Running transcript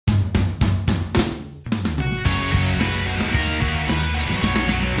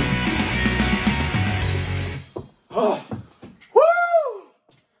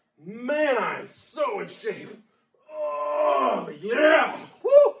shape. Oh, yeah.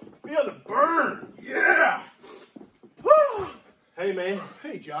 Woo! Feel the burn. Yeah. Woo! Hey, man.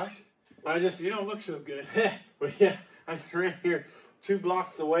 Hey, Josh. You don't look so good. Well, yeah, I just ran here 2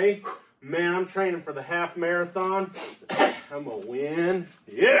 blocks away. Man, I'm training for the half marathon. I'm going to win.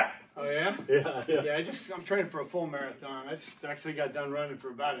 Yeah. Oh, yeah? Yeah. Yeah, I'm training for a full marathon. I just actually got done running for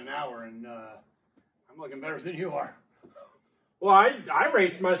about an hour, and I'm looking better than you are. Well, I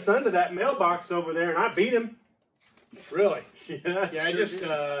raced my son to that mailbox over there, and I beat him. Really?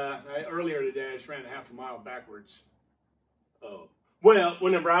 Yeah, earlier today, I just ran half a mile backwards. Oh. Well,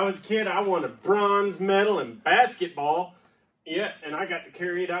 whenever I was a kid, I won a bronze medal in basketball. Yeah, and I got to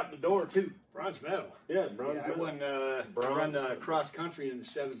carry it out the door, too. Bronze medal? Yeah, bronze medal. I run cross country in the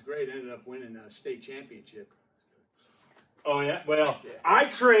 7th grade. I ended up winning a state championship. Oh, yeah? Well, yeah. I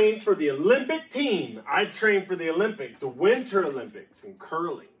trained for the Olympic team. I trained for the Olympics, the Winter Olympics in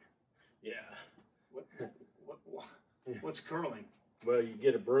curling. Yeah. What's curling? Well, you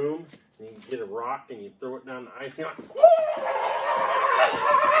get a broom, and you get a rock, and you throw it down the ice, and you're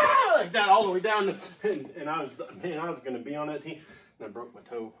like that all the way down. And I was going to be on that team, and I broke my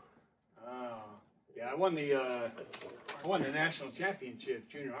toe. Oh, yeah, I won the national championship,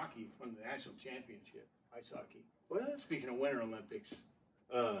 junior hockey, won the national championship, ice hockey. Well, speaking of Winter Olympics.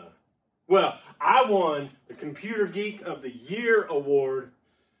 Well, I won the Computer Geek of the Year award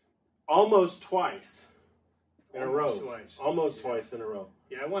almost twice in a row. Twice in a row.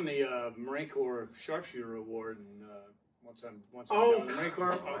 Yeah, I won the Marine Corps Sharpshooter Award, and once I'm done with the Marine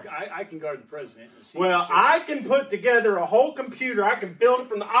Corps, I can guard the president. Well, I can put together a whole computer. I can build it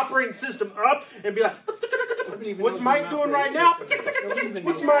from the operating system up and be like, what's Mike doing right now?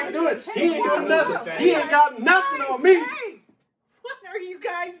 What's Mike doing? He ain't doing nothing. He ain't got nothing on me. Hey, what are you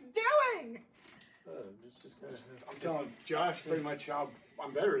guys doing? I'm telling Josh pretty much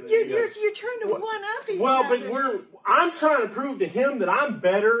I'm better than you're, you guys. You're trying to one-up each Well, other. but I'm trying to prove to him that I'm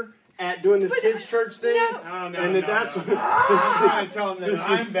better at doing this kids' church thing. I'm telling them that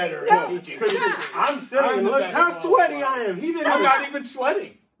I'm better at teaching. I'm sitting and look how sweaty I am. I'm not even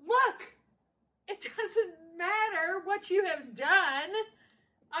sweating. Look, it doesn't matter what you have done.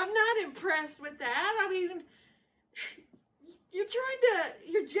 I'm not impressed with that. I mean, you're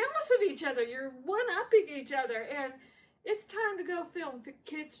jealous of each other. You're one-upping each other, and it's time to go film the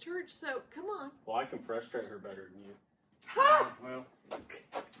kids' church, so come on. Well, I can frustrate her better than you. Ha! Well, I don't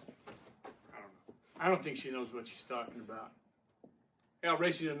know. I don't think she knows what she's talking about. Hey, I'll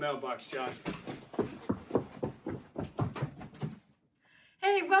race you to the mailbox, Josh.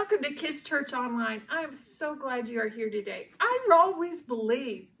 Hey, welcome to Kids Church Online. I am so glad you are here today. I always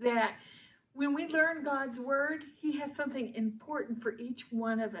believe that when we learn God's Word, He has something important for each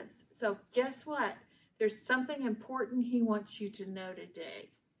one of us. So guess what? There's something important He wants you to know today.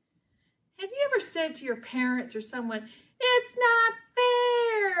 Have you ever said to your parents or someone, "It's not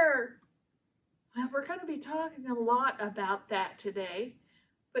fair"? Well, we're going to be talking a lot about that today,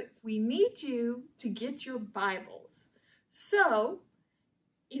 but we need you to get your Bibles. So,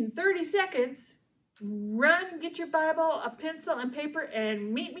 in 30 seconds, run and get your Bible, a pencil and paper,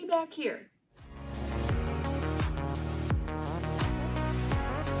 and meet me back here.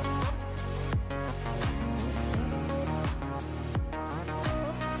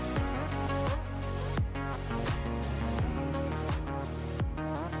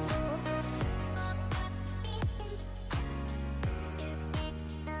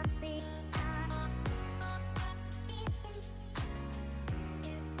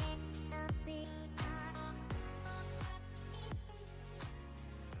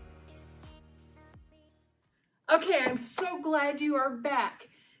 Okay, I'm so glad you are back.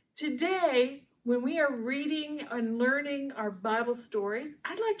 Today, when we are reading and learning our Bible stories,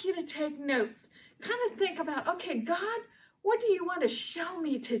 I'd like you to take notes. Kind of think about, okay, God, what do you want to show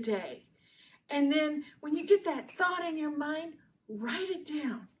me today? And then when you get that thought in your mind, write it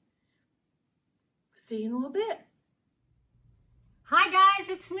down. See you in a little bit. Hi guys,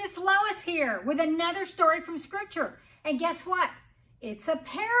 it's Miss Lois here with another story from Scripture. And guess what? It's a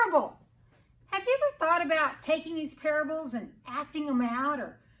parable. Have you ever thought about taking these parables and acting them out,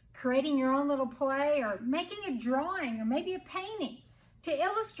 or creating your own little play, or making a drawing, or maybe a painting to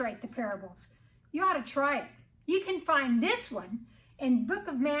illustrate the parables? You ought to try it. You can find this one in Book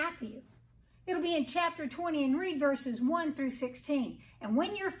of Matthew. It'll be in chapter 20 and read verses 1 through 16. And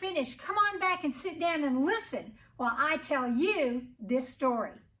when you're finished, come on back and sit down and listen while I tell you this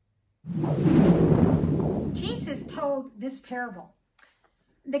story. Jesus told this parable.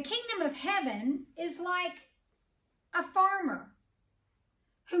 The kingdom of heaven is like a farmer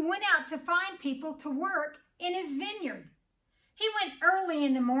who went out to find people to work in his vineyard. He went early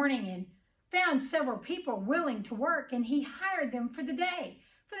in the morning and found several people willing to work, and he hired them for the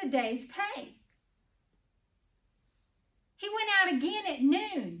day's pay. He went out again at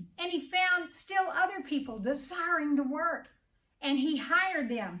noon, and he found still other people desiring to work, and he hired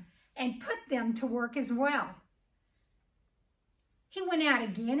them and put them to work as well. He went out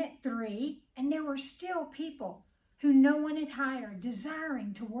again at 3, and there were still people who no one had hired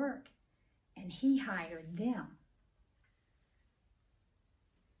desiring to work, and he hired them.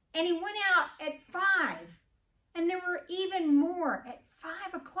 And he went out at 5, and there were even more at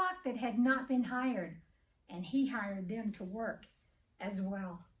 5 o'clock that had not been hired, and he hired them to work as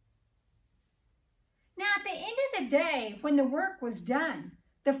well. Now, at the end of the day, when the work was done,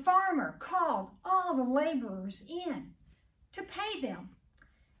 the farmer called all the laborers in to pay them.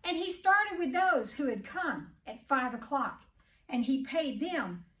 And he started with those who had come at 5 o'clock, and he paid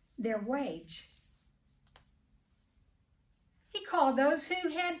them their wage. He called those who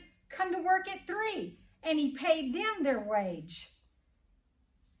had come to work at 3, and he paid them their wage.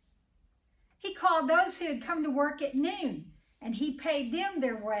 He called those who had come to work at noon, and he paid them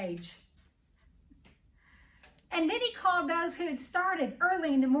their wage. And then he called those who had started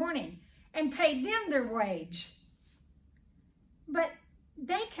early in the morning and paid them their wage. But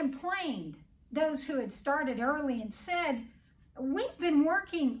they complained, those who had started early, and said, "We've been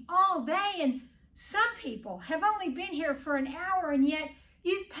working all day, and some people have only been here for an hour, and yet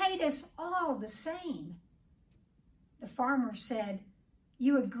you've paid us all the same." The farmer said,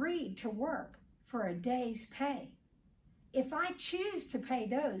 "You agreed to work for a day's pay. If I choose to pay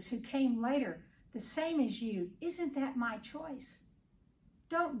those who came later the same as you, isn't that my choice?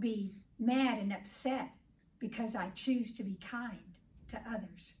 Don't be mad and upset because I choose to be kind to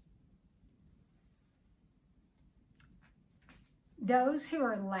others." Those who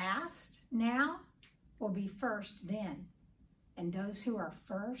are last now will be first then, and those who are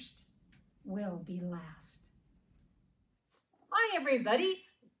first will be last. Hi, everybody.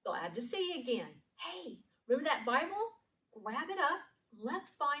 Glad to see you again. Hey, remember that Bible? Grab it up. Let's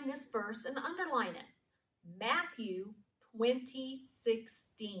find this verse and underline it. Matthew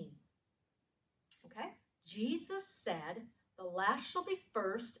 20:16. Okay? Jesus said, "The last shall be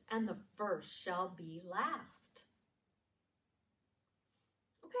first, and the first shall be last."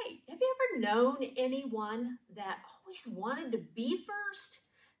 Okay, have you ever known anyone that always wanted to be first?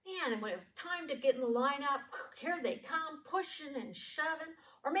 Man, and when it was time to get in the lineup, here they come, pushing and shoving.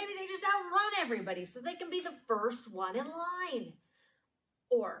 Or maybe they just outrun everybody so they can be the first one in line.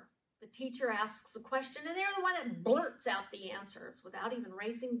 Or the teacher asks a question and they're the one that blurts out the answers without even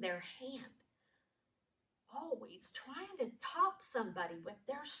raising their hand. Always trying to top somebody with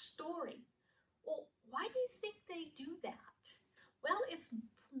their story. Well, why do you think they do that? Well, it's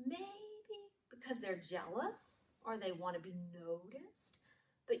maybe because they're jealous or they want to be noticed.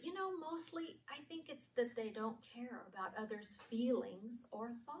 But mostly I think it's that they don't care about others' feelings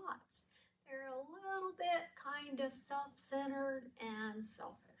or thoughts. They're a little bit kind of self-centered and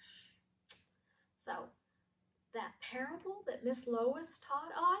selfish. So that parable that Miss Lois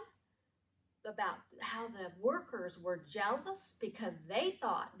taught on about how the workers were jealous because they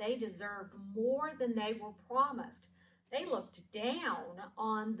thought they deserved more than they were promised. They looked down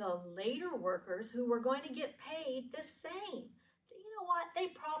on the later workers who were going to get paid the same. You know what? They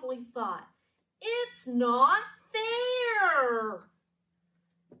probably thought, it's not fair.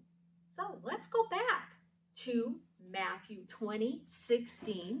 So let's go back to Matthew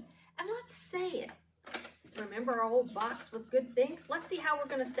 20:16 and let's say it. Remember our old box with good things? Let's see how we're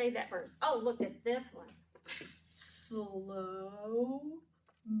going to say that verse. Oh, look at this one. Slow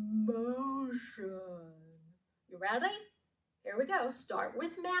motion. You ready? Here we go. Start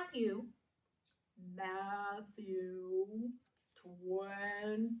with Matthew. Matthew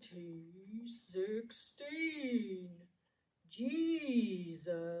 20:16.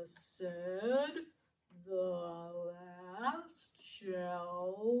 Jesus said, "The last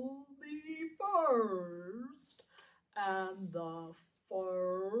shall be first, and the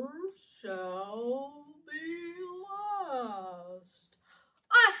first shall be last."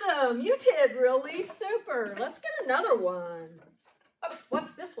 Awesome! You did really super. Let's get another one. Oh,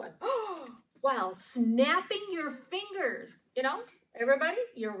 what's this one? While snapping your fingers. Everybody,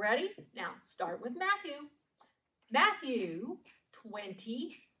 you're ready? Now, start with Matthew. Matthew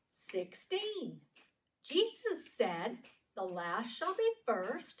 20:16. Jesus said, "The last shall be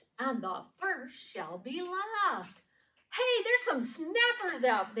first, and the first shall be last." Hey, there's some snappers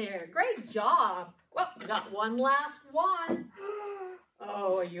out there. Great job. Well, we got one last one.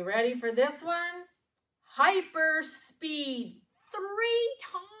 Oh, are you ready for this one? Hyper speed 3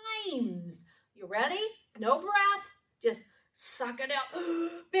 times. You ready? No breath. Just Suck it out.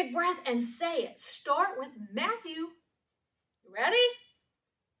 Big breath and say it. Start with Matthew. Ready?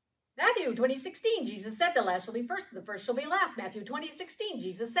 Matthew 20:16, Jesus said the last shall be first and the first shall be last. Matthew 20:16,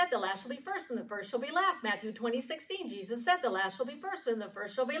 Jesus said the last shall be first and the first shall be last. Matthew 20:16, Jesus said the last shall be first and the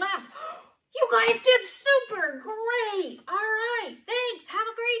first shall be last. You guys did super great. All right, thanks. Have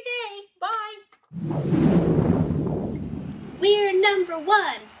a great day. Bye. We're number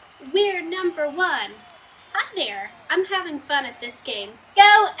one. We're number one. Hi there. I'm having fun at this game.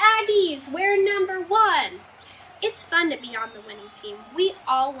 Go Aggies! We're number one. It's fun to be on the winning team. We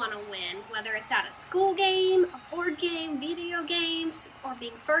all want to win, whether it's at a school game, a board game, video games, or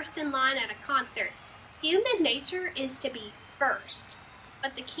being first in line at a concert. Human nature is to be first,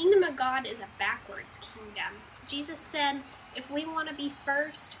 but the kingdom of God is a backwards kingdom. Jesus said, if we want to be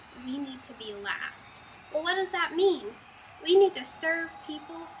first, we need to be last. Well, what does that mean? We need to serve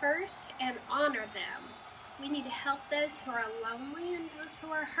people first and honor them. We need to help those who are lonely and those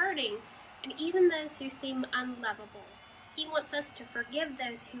who are hurting, and even those who seem unlovable. He wants us to forgive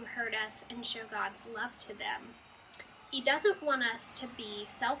those who hurt us and show God's love to them. He doesn't want us to be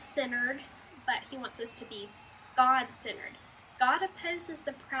self-centered, but he wants us to be God-centered. God opposes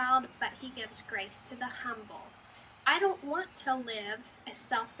the proud, but he gives grace to the humble. I don't want to live a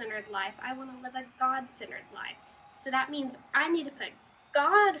self-centered life. I want to live a God-centered life. So that means I need to put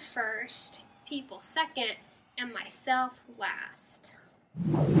God first, people second, and myself last.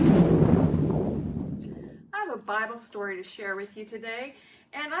 I have a Bible story to share with you today,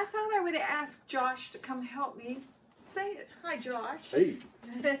 and I thought I would ask Josh to come help me say it. Hi, Josh. Hey.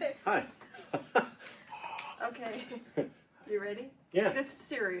 Hi. Okay. You ready? Yeah. This is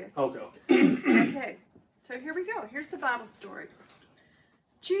serious. Okay. Okay. So here we go. Here's the Bible story.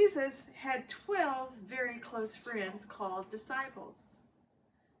 Jesus had 12 very close friends called disciples.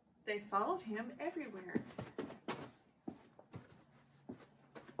 They followed him everywhere.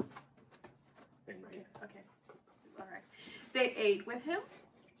 Okay. All right. They ate with him.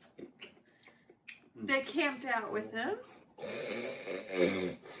 They camped out with him.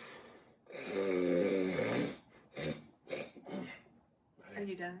 Are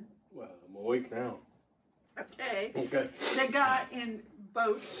you done? Well, I'm awake now. Okay. Okay. They got in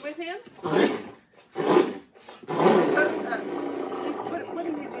boats with him. What are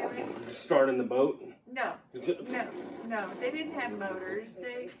you doing? Starting the boat? No. They didn't have motors.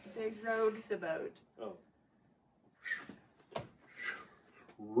 They rowed the boat. Oh.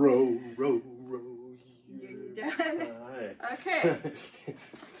 Row, row, row. You done? Aye. Okay.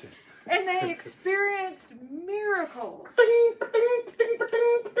 And they experienced miracles.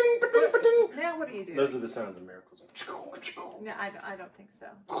 Now what do you do? Those are the sounds of miracles. No, I don't think so.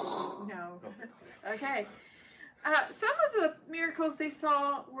 No. Okay. Some of the miracles they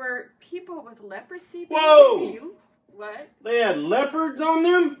saw were people with leprosy. Whoa! Healed. What? They had leopards on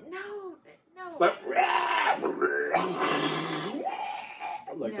them? No.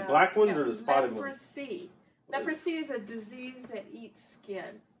 Like the black ones or the spotted ones? Leprosy. Leprosy is a disease that eats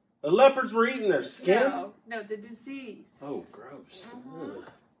skin. The leopards were eating their skin? No, the disease. Oh, gross.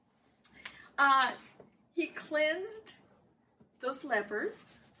 He cleansed those lepers.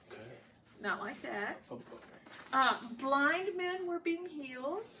 Okay. Not like that. Oh, okay. Blind men were being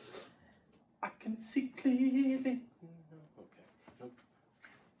healed. I can see clearly. Okay. Nope.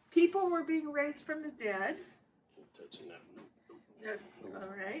 People were being raised from the dead. Touching that. Yes.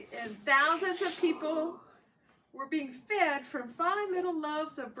 All right. And thousands of people were being fed from 5 little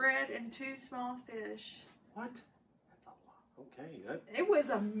loaves of bread and 2 small fish. What? That's a lot. Okay. It was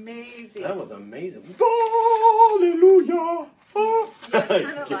amazing. That was amazing. Hallelujah. Yeah,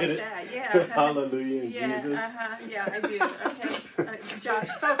 kind of like that. Yeah. Hallelujah in Jesus. Yeah, I do. Okay. Josh,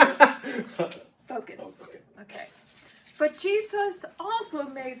 focus. Okay. But Jesus also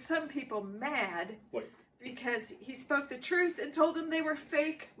made some people mad. Wait. Because he spoke the truth and told them they were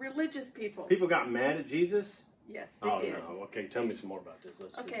fake religious people. People got mad at Jesus? Yes, they did. Oh, no. Okay, tell me some more about this.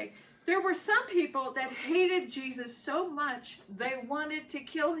 Okay. There were some people that hated Jesus so much they wanted to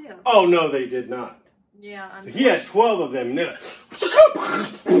kill him. Oh, no, they did not. Yeah. He had 12 of them.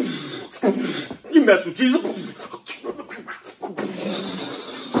 You mess with Jesus.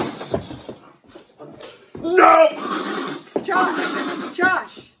 No!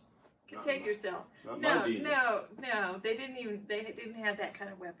 Josh. Contain yourself. Not Jesus. No. They didn't have that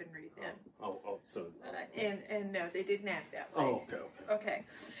kind of weaponry then. So. And no, they didn't act that way. Oh, okay.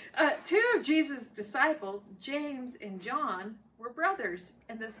 2 of Jesus' disciples, James and John, were brothers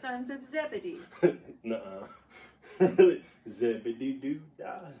and the sons of Zebedee. Nuh-uh. Really?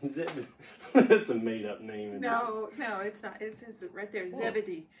 Zebedee-doo-dah. That's a made-up name. No, it's not. It says it right there,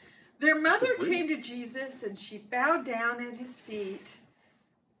 Zebedee. Their mother came to Jesus and she bowed down at his feet.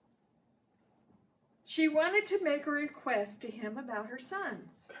 She wanted to make a request to him about her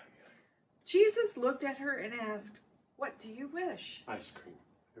sons. Jesus looked at her and asked, "What do you wish?" Ice cream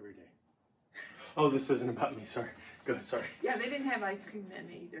every day. Oh, this isn't about me. Sorry. Go ahead. Sorry. Yeah, they didn't have ice cream then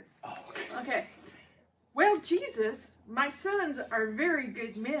either. Oh, okay. Okay. Well, Jesus, my sons are very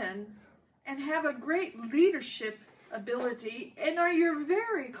good men and have a great leadership ability and are your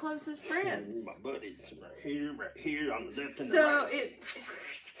very closest friends. My buddies right here on the left and the So right.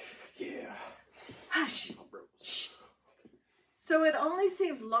 Yeah. Hush. So it only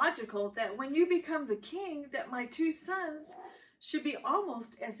seems logical that when you become the king, that my two sons should be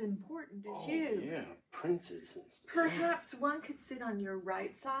almost as important as you. Yeah, princes and stuff. Perhaps one could sit on your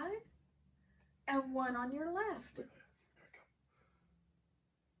right side and one on your left.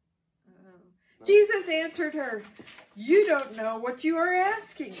 Oh. Jesus answered her, "You don't know what you are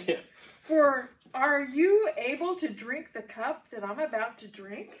asking. Yeah. For are you able to drink the cup that I'm about to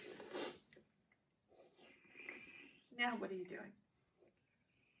drink?" Now what are you doing?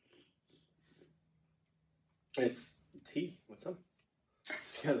 It's tea. What's up?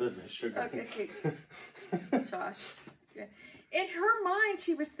 It's got a little bit of sugar. Okay. Josh. Yeah. In her mind,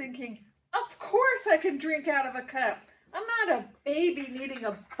 she was thinking, of course I can drink out of a cup. I'm not a baby needing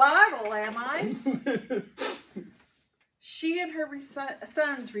a bottle, am I? She and her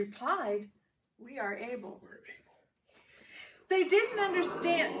sons replied, "We are able." We're able. They didn't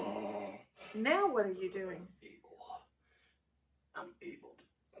understand. Now what are you doing? I'm able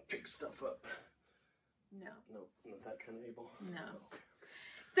to pick stuff up. No. No, not that kind of able. No.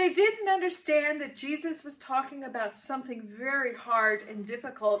 They didn't understand that Jesus was talking about something very hard and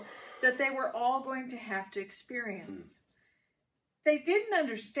difficult that they were all going to have to experience. They didn't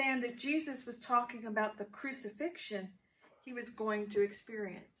understand that Jesus was talking about the crucifixion he was going to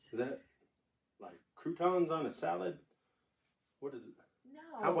experience. Is that like croutons on a salad? What is it?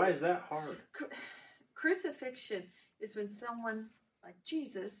 No. Why is that hard? Crucifixion is when someone like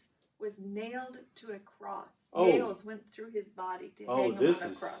Jesus was nailed to a cross. Oh. Nails went through his body to hang him this on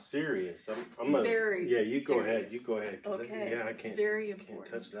a is cross. serious. I'm gonna, Very yeah, you go serious. ahead. You go ahead. 'Cause Okay, I it's can't. very Can't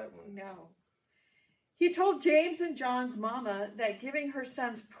important. touch that one. No. He told James and John's mama that giving her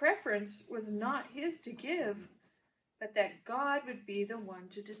son's preference was not his to give, but that God would be the one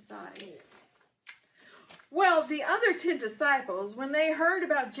to decide. Well, the other 10 disciples, when they heard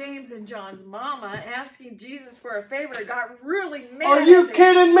about James and John's mama asking Jesus for a favor, got really mad. Are you at them.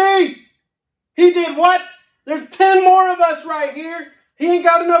 kidding me? He did what? There's 10 more of us right here. He ain't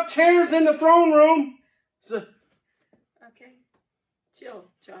got enough chairs in the throne room. So, Okay.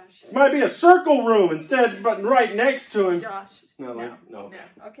 Chill, Josh. it might be a circle room instead, but right next to him. Josh. No.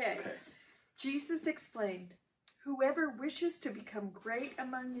 Okay. Jesus explained, "Whoever wishes to become great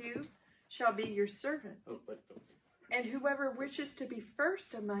among you shall be your servant. And whoever wishes to be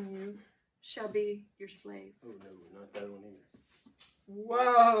first among you shall be your slave." Oh, no, not that one either.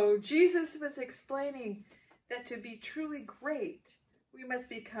 Whoa! Jesus was explaining that to be truly great, we must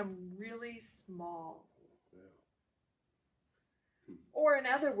become really small. Or in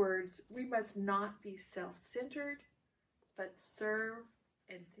other words, we must not be self-centered, but serve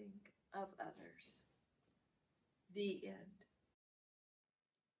and think of others. The end.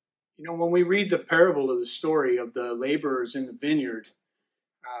 You know, when we read the parable of the story of the laborers in the vineyard,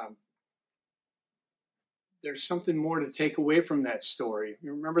 there's something more to take away from that story.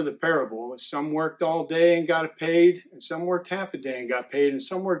 You remember the parable. Some worked all day and got paid, and some worked half a day and got paid, and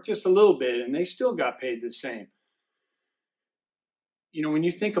some worked just a little bit, and they still got paid the same. You know, when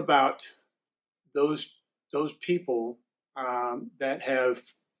you think about those people that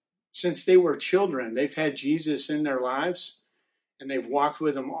have, since they were children, they've had Jesus in their lives, and they've walked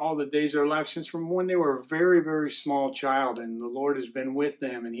with them all the days of their life since from when they were a very, very small child. And the Lord has been with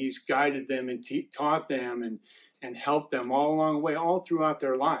them, and He's guided them and taught them and helped them all along the way, all throughout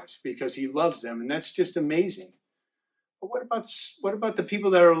their lives, because He loves them. And that's just amazing. But what about the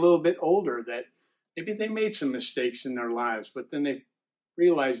people that are a little bit older, that maybe they made some mistakes in their lives, but then they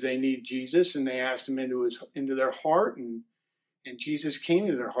realized they need Jesus, and they asked Him into their heart, and Jesus came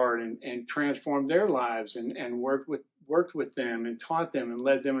into their heart and transformed their lives and worked with them and taught them and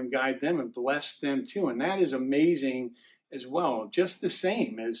led them and guided them and blessed them too. And that is amazing as well, just the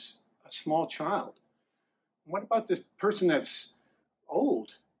same as a small child. What about this person that's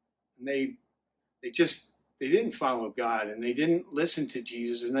old and they didn't follow God, and they didn't listen to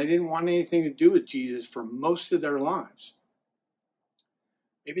Jesus, and they didn't want anything to do with Jesus for most of their lives?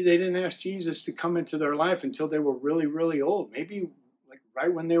 Maybe they didn't ask Jesus to come into their life until they were really, really old. Maybe like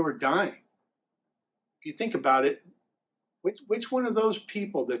right when they were dying. If you think about it, Which one of those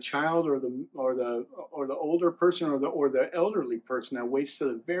people, the child or the older person or the elderly person that waits to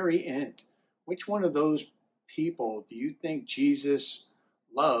the very end, which one of those people do you think Jesus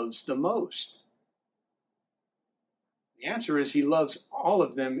loves the most? The answer is he loves all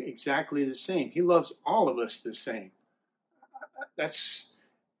of them exactly the same. He loves all of us the same. That's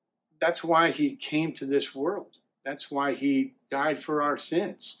why he came to this world. That's why he died for our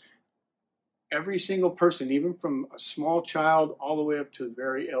sins. Every single person, even from a small child all the way up to the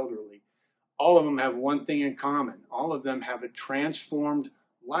very elderly, all of them have one thing in common. All of them have a transformed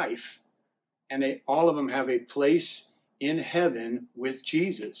life, and all of them have a place in heaven with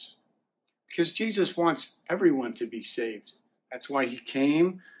Jesus. Because Jesus wants everyone to be saved. That's why he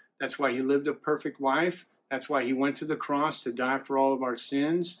came. That's why he lived a perfect life. That's why he went to the cross to die for all of our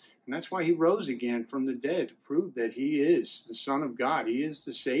sins. And that's why he rose again from the dead to prove that he is the Son of God. He is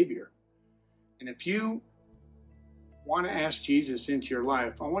the Savior. And if you want to ask Jesus into your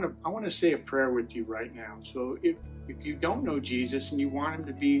life, I want to say a prayer with you right now. So if you don't know Jesus and you want him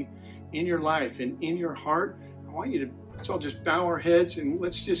to be in your life and in your heart, I want you to, let's all just bow our heads and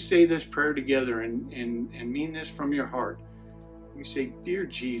let's just say this prayer together and mean this from your heart. We say, Dear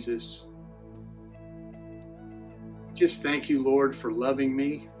Jesus, just thank you, Lord, for loving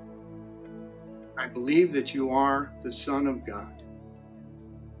me. I believe that you are the Son of God.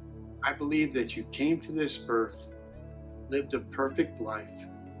 I believe that you came to this earth, lived a perfect life.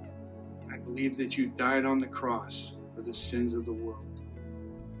 I believe that you died on the cross for the sins of the world.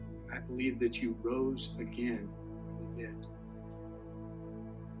 I believe that you rose again from the dead.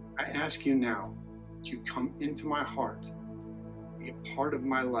 I ask you now that you come into my heart, be a part of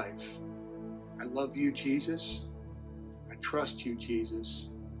my life. I love you, Jesus. I trust you, Jesus.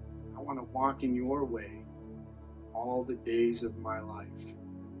 I want to walk in your way all the days of my life.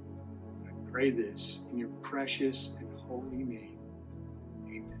 I pray this in your precious and holy name.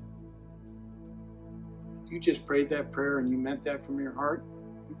 Amen. If you just prayed that prayer and you meant that from your heart,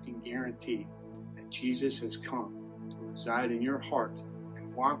 you can guarantee that Jesus has come to reside in your heart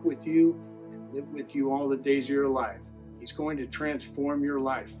and walk with you and live with you all the days of your life. He's going to transform your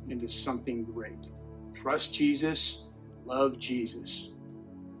life into something great. Trust Jesus. Love Jesus.